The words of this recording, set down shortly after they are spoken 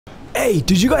Hey,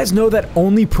 did you guys know that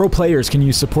only pro players can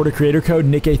use supporter creator code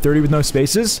NickA30 with no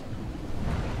spaces?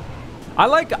 I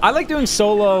like doing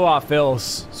solo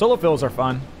fills. Solo fills are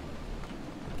fun.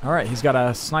 All right, he's got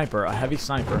a sniper, a heavy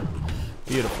sniper.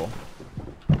 Beautiful.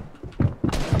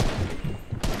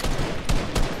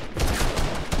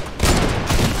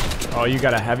 Oh, you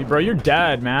got a heavy, bro. You're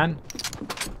dead, man.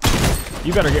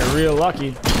 You better get real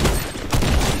lucky.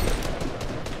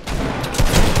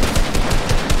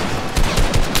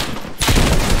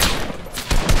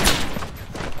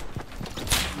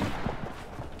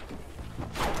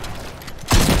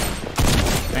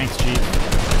 Thanks, Chief.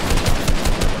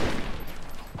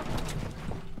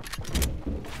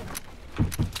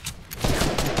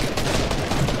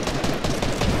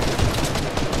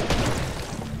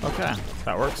 Okay,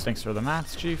 that works. Thanks for the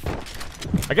maths, Chief.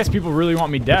 I guess people really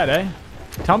want me dead, eh?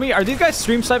 Tell me, are these guys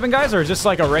stream sniping guys, or is this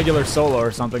like a regular solo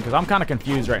or something? Because I'm kind of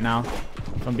confused right now,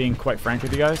 if I'm being quite frank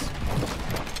with you guys.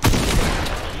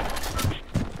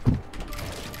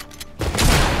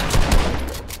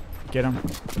 Get him.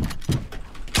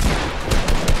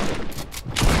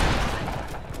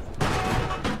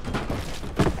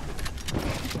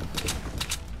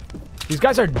 These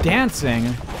guys are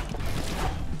dancing.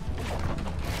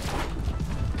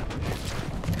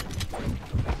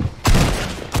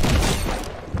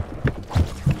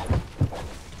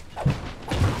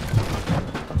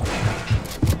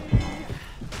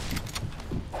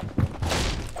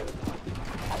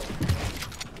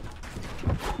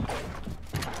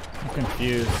 I'm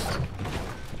confused.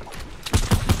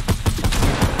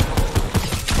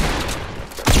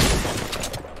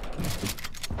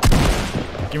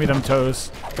 Give me them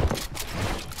toes.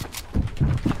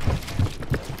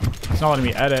 It's not letting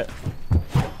me edit.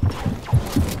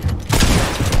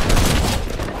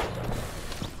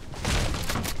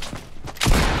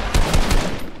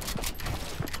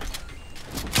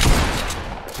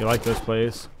 You like those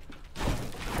plays?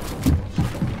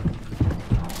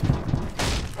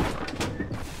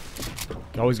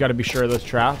 You always got to be sure of those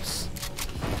traps.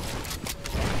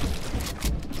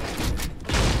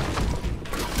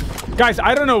 Guys,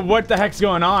 I don't know what the heck's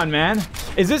going on, man.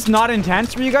 Is this not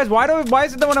intense for you guys? Why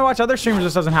is it that when I watch other streamers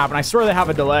this doesn't happen? I swear they have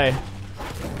a delay.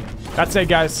 That's it,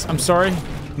 guys. I'm sorry.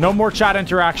 No more chat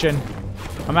interaction.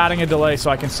 I'm adding a delay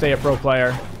so I can stay a pro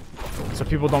player. So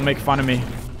people don't make fun of me.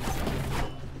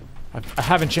 I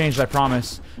haven't changed, I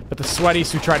promise. But the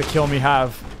sweaties who try to kill me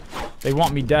have. They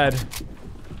want me dead.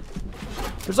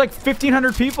 There's like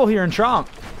 1,500 people here in Trump.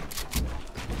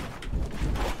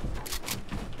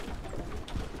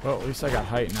 Well, at least I got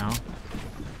height now.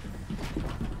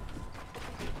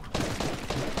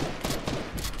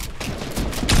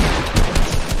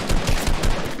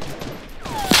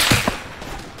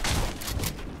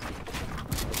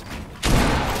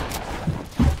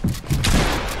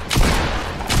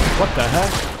 What the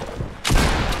heck?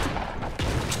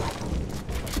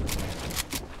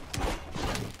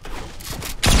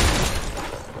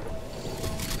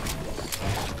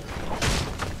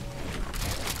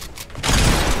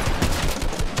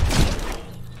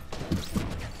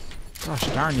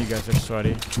 Gosh darn, you guys are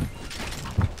sweaty.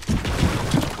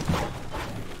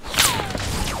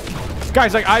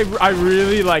 Guys, like, I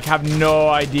really, like, have no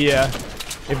idea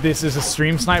if this is a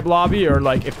stream snipe lobby or,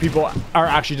 like, if people are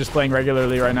actually just playing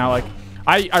regularly right now. Like,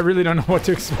 I really don't know what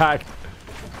to expect.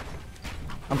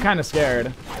 I'm kind of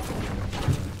scared.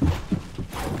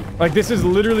 Like, this is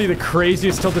literally the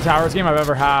craziest Tilted Towers game I've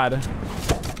ever had.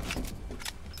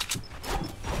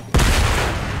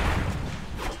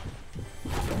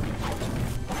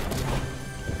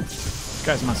 These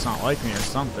guys must not like me or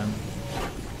something.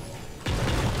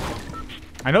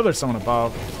 I know there's someone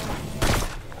above.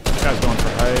 This guy's going for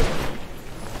height.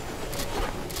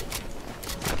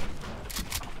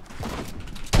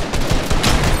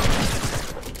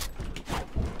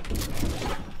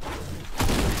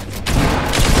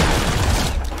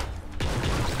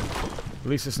 At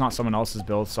least it's not someone else's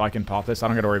build, so I can pop this. I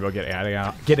don't got to worry about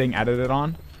getting edited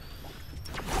on.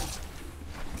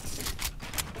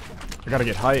 I gotta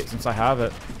get height since I have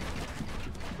it.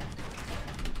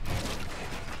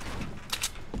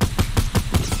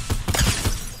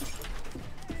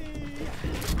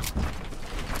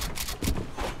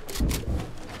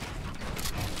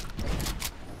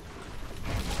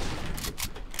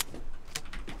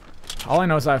 All I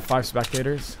know is I have 5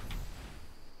 spectators.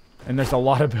 And there's a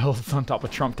lot of builds on top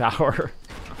of Trump Tower.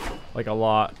 Like, a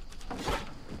lot.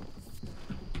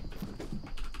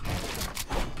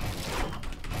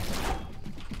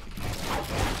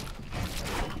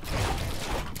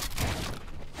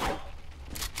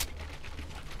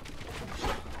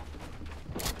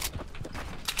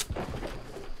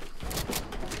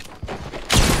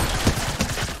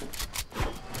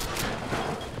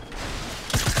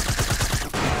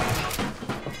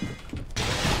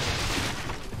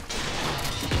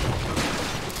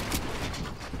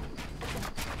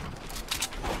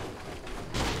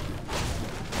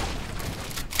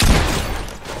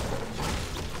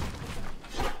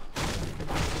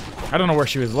 I don't know where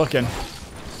she was looking.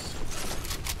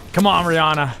 Come on,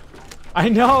 Rihanna. I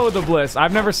know the bliss.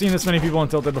 I've never seen this many people in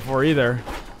Tilted before either.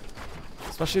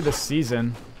 Especially this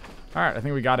season. Alright, I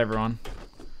think we got everyone.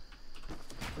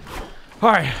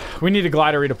 Alright, we need a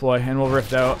glider redeploy and we'll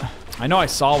rift out. I know I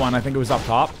saw one. I think it was up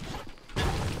top.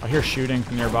 I hear shooting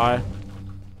from nearby.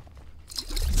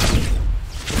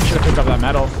 Should have picked up that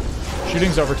metal.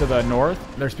 Shooting's over to the north.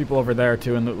 There's people over there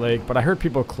too in Loot Lake, but I heard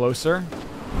people closer.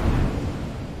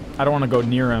 I don't want to go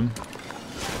near him.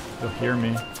 He'll hear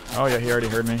me. Oh yeah, he already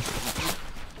heard me.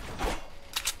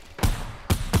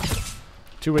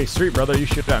 Two-way street, brother. You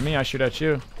shoot at me, I shoot at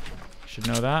you. You should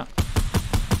know that.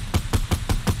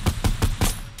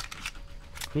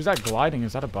 Who's that gliding?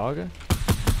 Is that a bug?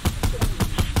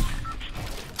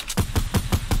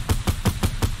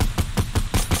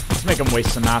 Let's make him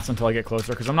waste some mats until I get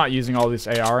closer, because I'm not using all this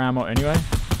AR ammo anyway.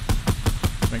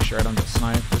 Make sure I don't get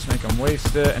sniped. Just make him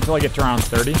waste it until I get to around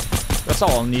 30. That's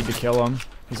all I'll need to kill him.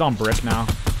 He's on brick now.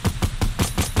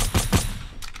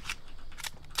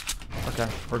 Okay,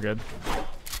 we're good.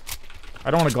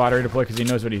 I don't want to glider redeploy because he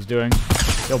knows what he's doing.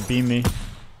 He'll beam me.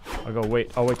 I'll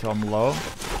wait till I'm low.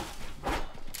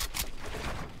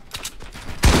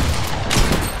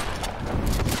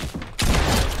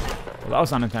 Well, that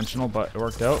was unintentional, but it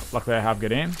worked out. Luckily, I have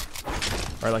good aim.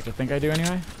 Or I like to think I do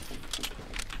anyway.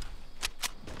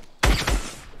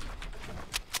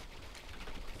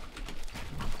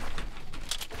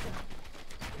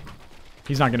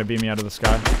 He's not going to beam me out of the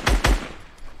sky.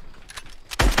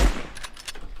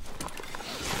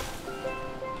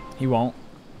 He won't.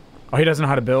 Oh, he doesn't know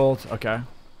how to build. Okay.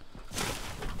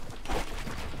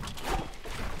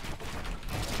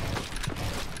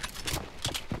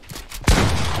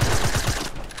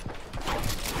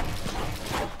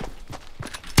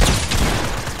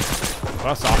 Well,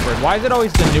 that's awkward. Why is it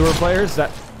always the newer players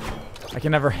that I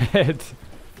can never hit?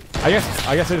 I guess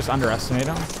I just underestimate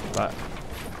them, but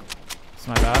it's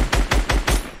my bad.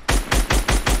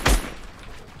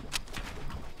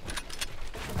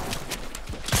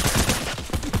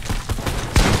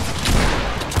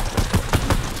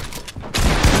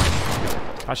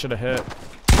 I should have hit.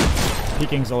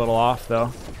 Peeking's a little off,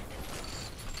 though.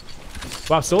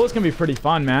 Wow, solos can be pretty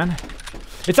fun, man.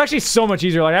 It's actually so much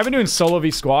easier. Like, I've been doing solo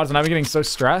v squads, and I've been getting so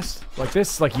stressed. Like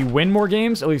this, like, you win more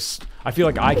games. At least I feel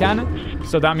like I can.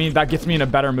 So that means that gets me in a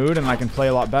better mood, and I can play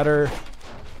a lot better.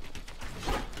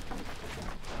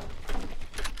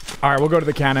 All right, we'll go to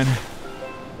the cannon.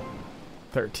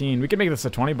 13. We can make this a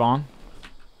 20 bomb.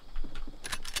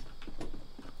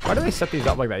 Why do they set these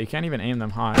up like that? You can't even aim them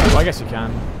high. Well, I guess you can.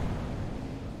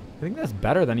 I think that's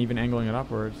better than even angling it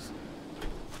upwards.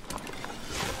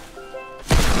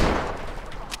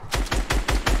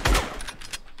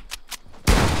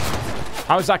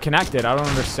 How is that connected? I don't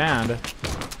understand.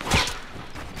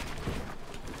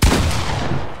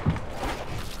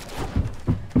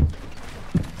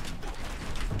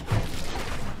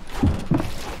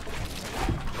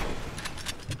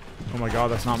 Oh my god,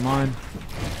 that's not mine.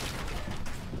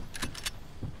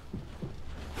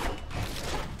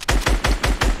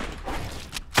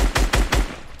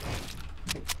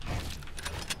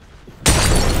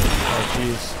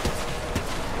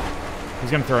 He's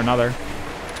gonna throw another.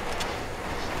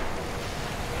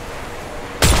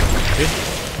 See?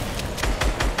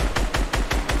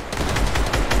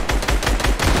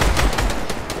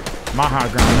 I'm on high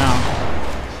ground now.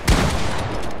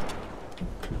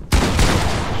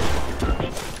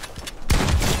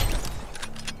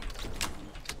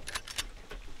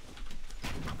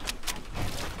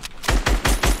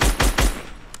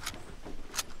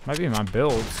 Might be my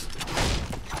builds.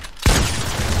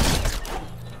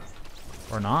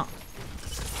 Or not.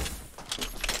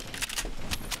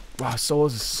 Wow,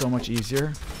 solos is so much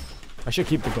easier. I should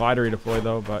keep the glider redeploy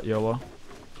though, but YOLO.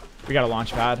 We got a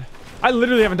launch pad. I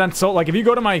literally haven't done solo. Like, if you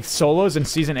go to my solos in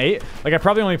season 8, like, I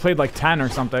probably only played like 10 or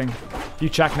something. If you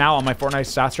check now on my Fortnite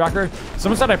stats tracker,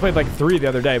 someone said I played like 3 the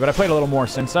other day, but I played a little more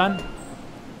since then.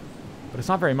 But it's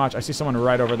not very much. I see someone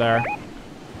right over there.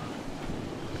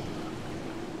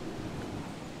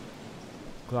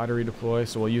 Glider redeploy,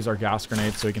 so we'll use our gas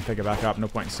grenades so we can pick it back up. No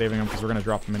point in saving them because we're going to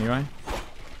drop them anyway.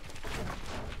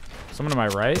 Someone to my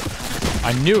right.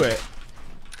 I knew it.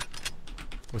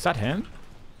 Was that him?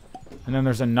 And then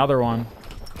there's another one.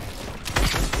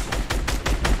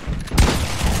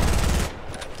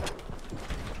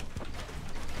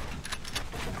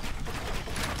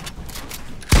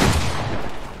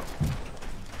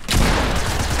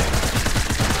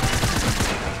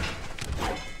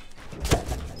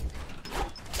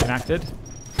 Connected.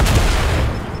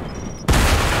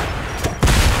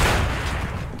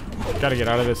 Gotta get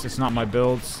out of this. It's not my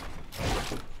builds.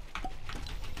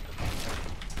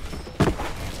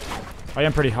 I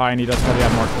am pretty high, and he does probably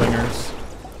have more clingers.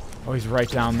 Oh, he's right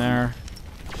down there.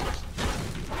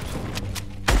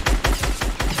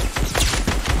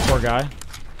 Poor guy.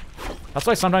 That's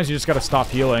why sometimes you just gotta stop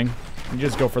healing. You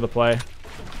just go for the play.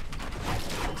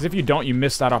 Because if you don't, you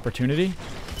miss that opportunity.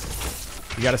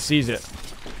 You gotta seize it.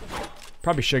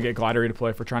 Probably should get glider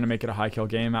redeploy if we're trying to make it a high kill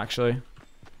game, actually.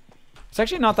 It's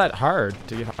actually not that hard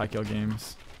to get high kill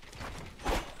games.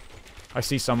 I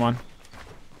see someone.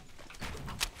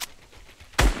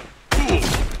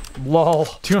 Lol.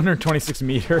 226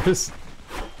 meters.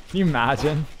 Can you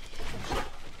imagine?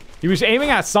 He was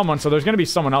aiming at someone, so there's gonna be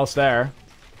someone else there.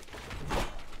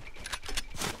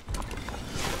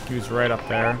 He was right up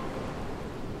there.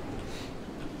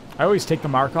 I always take the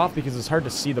mark off because it's hard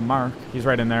to see the mark. He's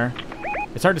right in there.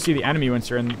 It's hard to see the enemy once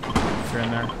you're in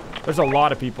there. There's a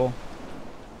lot of people.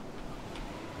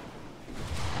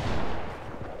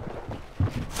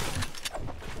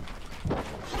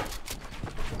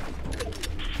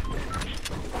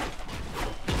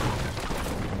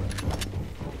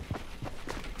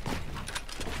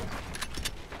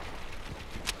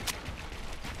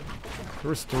 There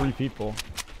was 3 people.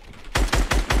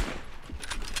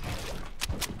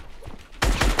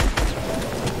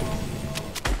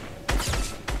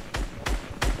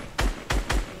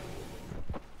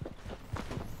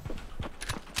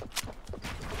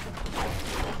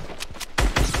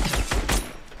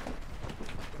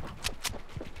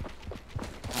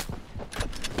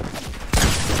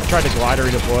 Tried to glider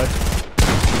redeploy.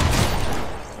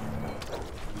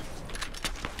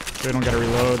 So we don't get a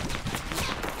reload.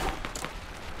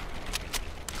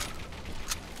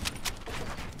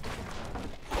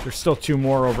 There's still 2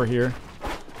 more over here.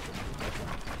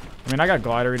 I mean, I got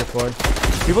glider redeployed.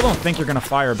 People don't think you're gonna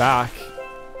fire back.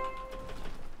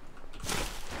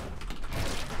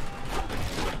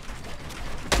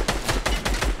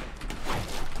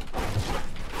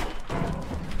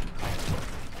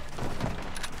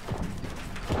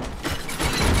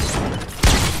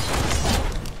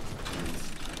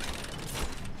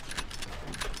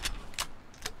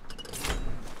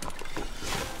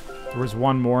 There was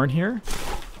 1 more in here.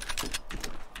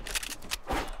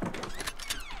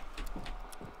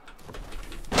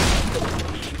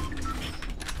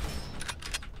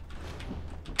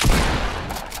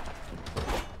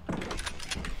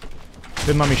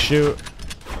 Didn't let me shoot.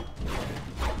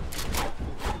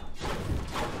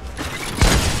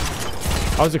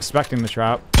 I was expecting the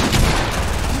trap.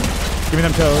 Give me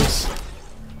them toes.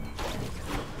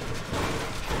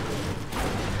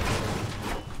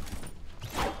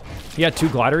 He had 2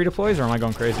 glider redeploys, or am I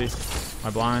going crazy? Am I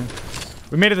blind?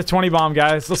 We made it to 20 bomb,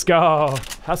 guys. Let's go.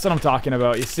 That's what I'm talking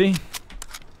about, you see?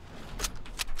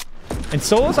 In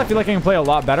solos, I feel like I can play a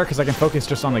lot better because I can focus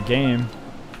just on the game.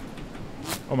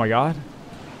 Oh my god.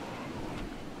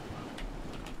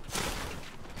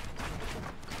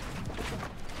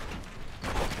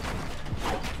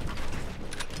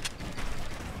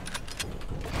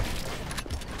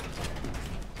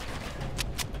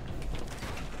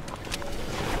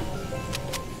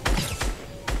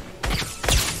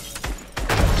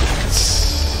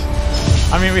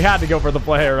 I mean, we had to go for the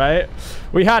play, right?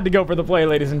 We had to go for the play,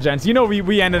 ladies and gents. You know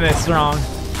we ended it strong.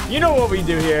 You know what we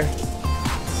do here.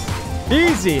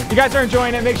 Easy. If you guys are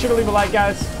enjoying it, make sure to leave a like,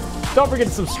 guys. Don't forget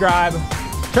to subscribe.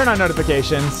 Turn on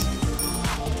notifications.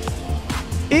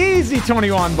 Easy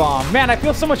 21 bomb. Man, I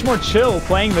feel so much more chill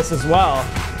playing this as well.